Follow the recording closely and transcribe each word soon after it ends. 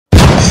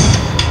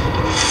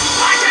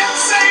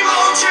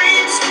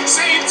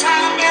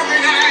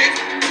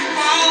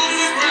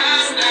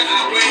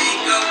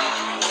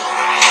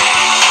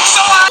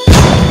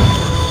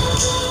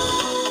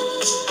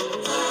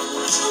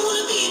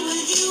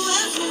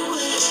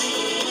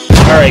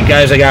Alright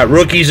guys, I got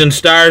Rookies and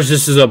Stars.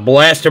 This is a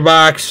blaster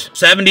box.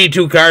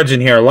 72 cards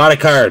in here, a lot of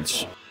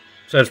cards.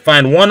 Says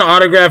find one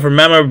autograph or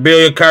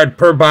memorabilia card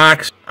per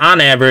box on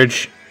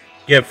average.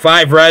 Get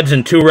 5 reds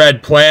and 2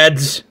 red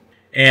plaids.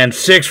 And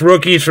 6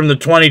 rookies from the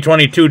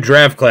 2022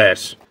 draft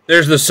class.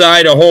 There's the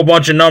side, a whole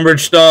bunch of numbered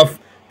stuff.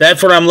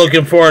 That's what I'm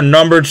looking for,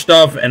 numbered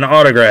stuff and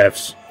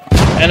autographs.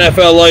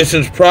 NFL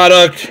licensed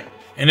product.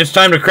 And it's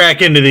time to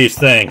crack into these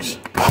things.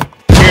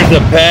 Here's the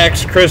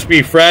packs,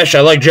 crispy fresh.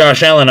 I like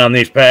Josh Allen on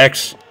these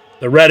packs.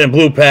 The red and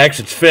blue packs,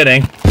 it's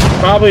fitting.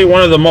 Probably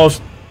one of the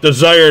most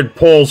desired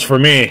pulls for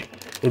me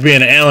would be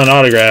an Allen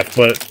autograph,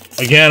 but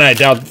again, I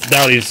doubt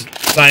he's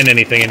signed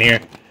anything in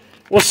here.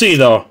 We'll see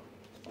though.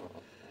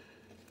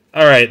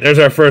 Alright, there's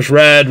our first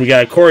red. We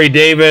got Corey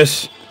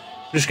Davis.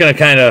 Just gonna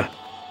kind of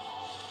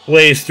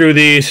blaze through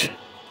these.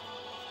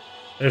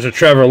 There's a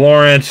Trevor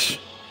Lawrence.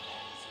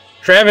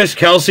 Travis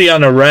Kelce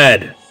on the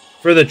red.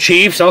 For the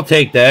Chiefs, I'll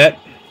take that.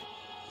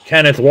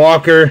 Kenneth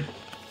Walker.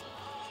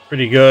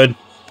 Pretty good.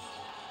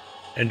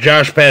 And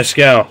Josh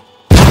Pascal.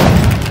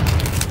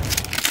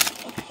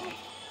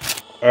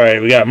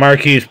 Alright, we got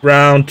Marquise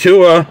Brown.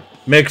 Tua.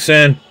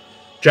 Mixon.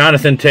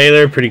 Jonathan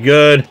Taylor. Pretty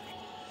good.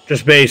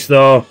 Just base,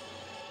 though.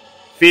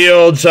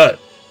 Fields. Oh,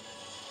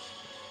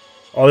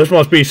 this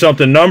must be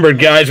something numbered,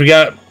 guys. We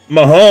got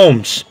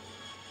Mahomes.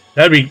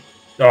 That'd be...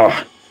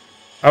 Oh,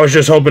 I was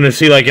just hoping to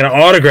see like an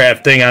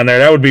autograph thing on there.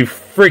 That would be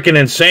freaking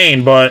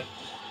insane, but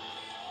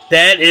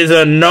that is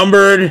a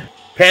numbered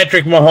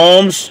Patrick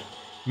Mahomes.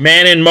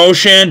 Man in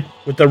motion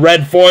with the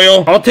red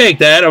foil. I'll take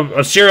that.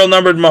 A serial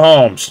numbered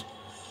Mahomes.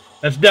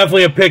 That's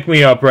definitely a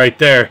pick-me-up right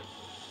there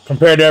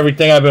compared to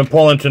everything I've been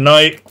pulling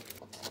tonight.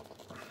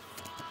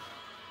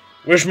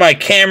 Wish my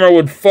camera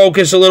would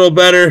focus a little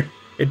better.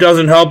 It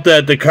doesn't help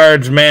that the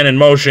card's man in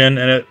motion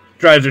and it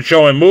tries to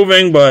show him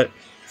moving, but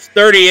it's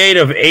 38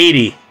 of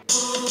 80.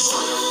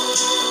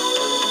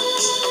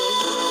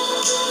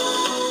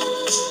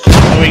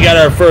 We got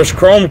our first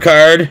Chrome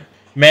card.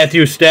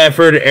 Matthew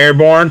Stafford,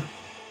 Airborne.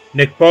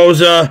 Nick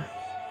Bosa.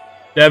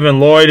 Devin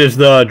Lloyd is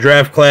the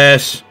draft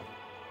class.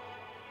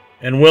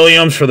 And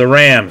Williams for the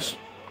Rams.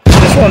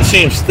 This one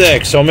seems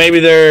thick, so maybe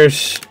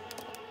there's...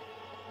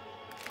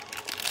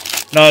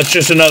 No, it's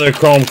just another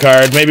Chrome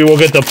card. Maybe we'll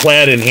get the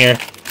plaid in here.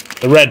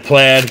 The red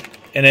plaid.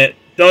 And it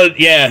does,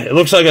 yeah, it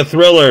looks like a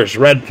Thriller's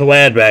red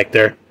plaid back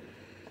there.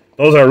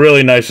 Those are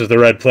really nice as the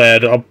red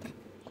plaid. Well,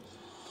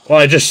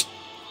 I just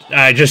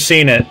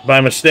seen it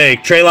by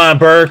mistake. Treylon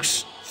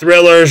Burks,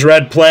 Thrillers,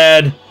 red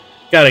plaid.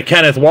 Got a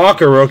Kenneth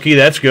Walker rookie.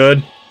 That's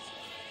good.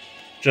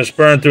 Just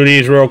burn through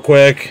these real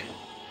quick.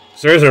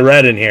 So there's a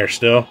red in here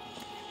still.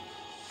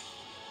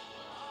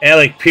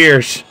 Alec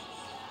Pierce.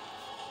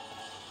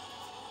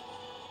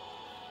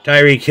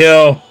 Tyreek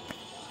Hill.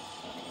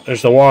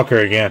 There's the Walker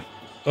again.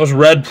 Those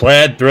red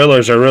plaid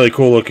Thrillers are really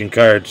cool looking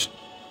cards.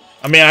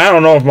 I mean, I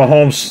don't know if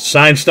Mahomes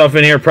signed stuff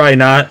in here. Probably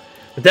not.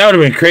 But that would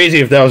have been crazy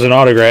if that was an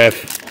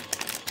autograph.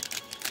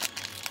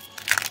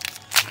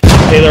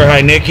 Taylor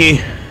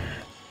Heineke.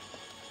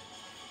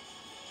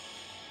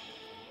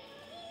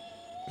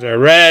 There's a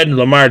red.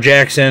 Lamar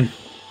Jackson.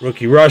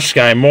 Rookie Rush.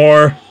 Sky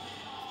Moore.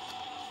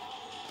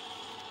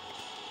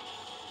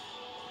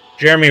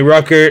 Jeremy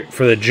Ruckert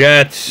for the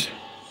Jets.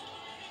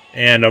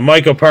 And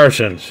Micah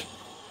Parsons.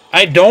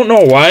 I don't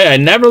know why. I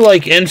never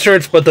like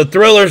inserts, but the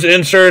Thrillers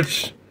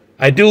inserts,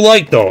 I do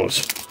like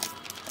those.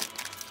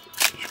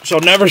 So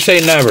never say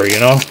never, you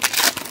know.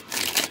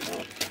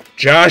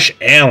 Josh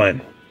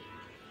Allen.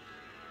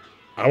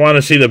 I want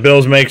to see the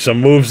Bills make some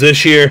moves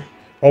this year.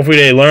 Hopefully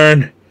they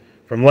learn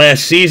from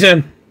last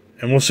season,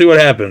 and we'll see what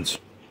happens.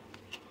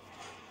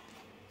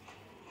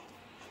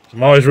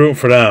 I'm always rooting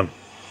for them.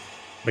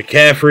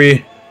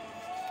 McCaffrey.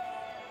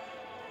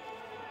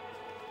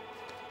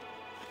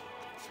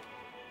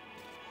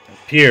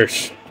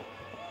 Pierce.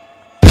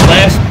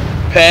 Last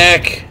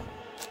pack.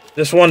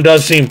 This one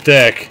does seem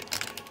thick.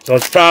 So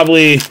it's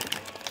probably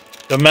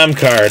the mem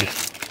card.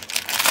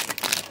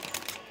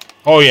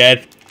 Oh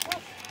yeah.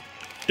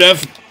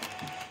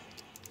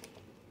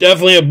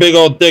 Definitely a big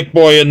old thick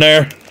boy in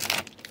there.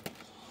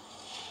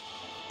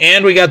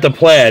 And we got the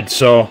plaid,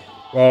 so,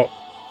 well,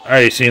 I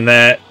already seen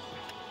that.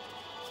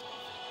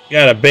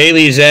 Got a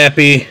Bailey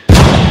Zappi.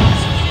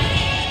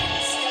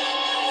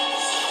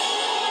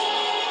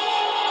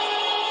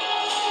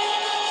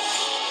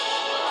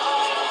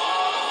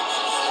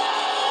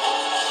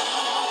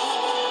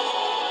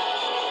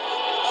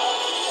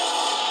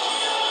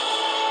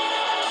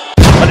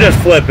 Just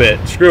flip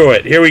it. Screw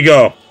it. Here we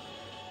go.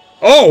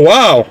 Oh,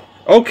 wow.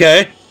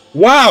 Okay.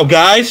 Wow,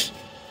 guys.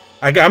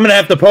 I'm going to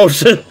have to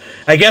post it.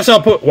 I guess I'll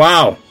put...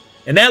 Wow.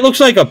 And that looks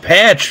like a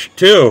patch,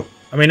 too.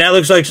 I mean, that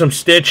looks like some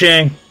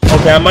stitching.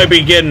 Okay, I might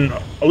be getting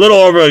a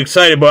little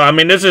overexcited, but, I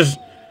mean, this is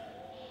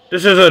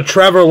a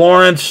Trevor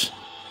Lawrence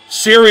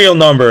serial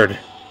numbered.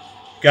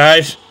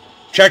 Guys,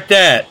 check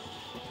that.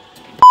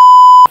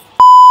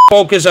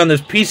 Focus on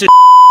this piece of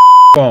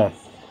phone.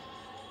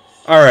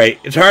 Alright,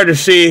 it's hard to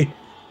see...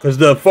 because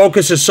the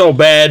focus is so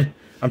bad.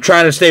 I'm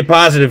trying to stay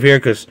positive here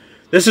because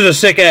this is a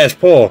sick-ass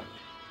pull.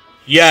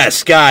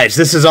 Yes, guys,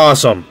 this is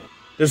awesome.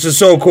 This is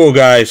so cool,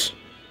 guys.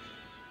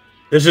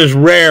 This is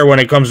rare when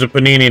it comes to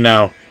Panini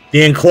now.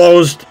 The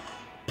enclosed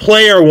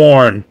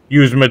player-worn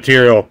used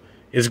material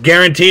is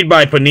guaranteed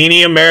by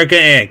Panini America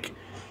Inc.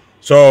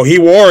 So he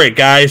wore it,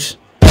 guys.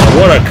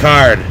 What a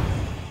card.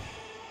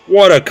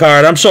 What a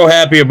card. I'm so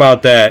happy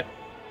about that.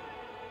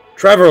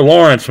 Trevor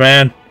Lawrence,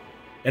 man.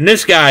 And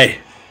this guy,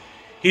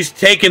 he's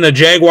taking the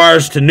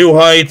Jaguars to new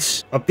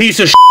heights. A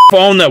piece of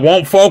phone that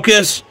won't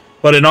focus,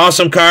 but an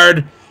awesome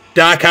card.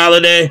 Doc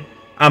Holliday,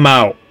 I'm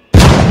out.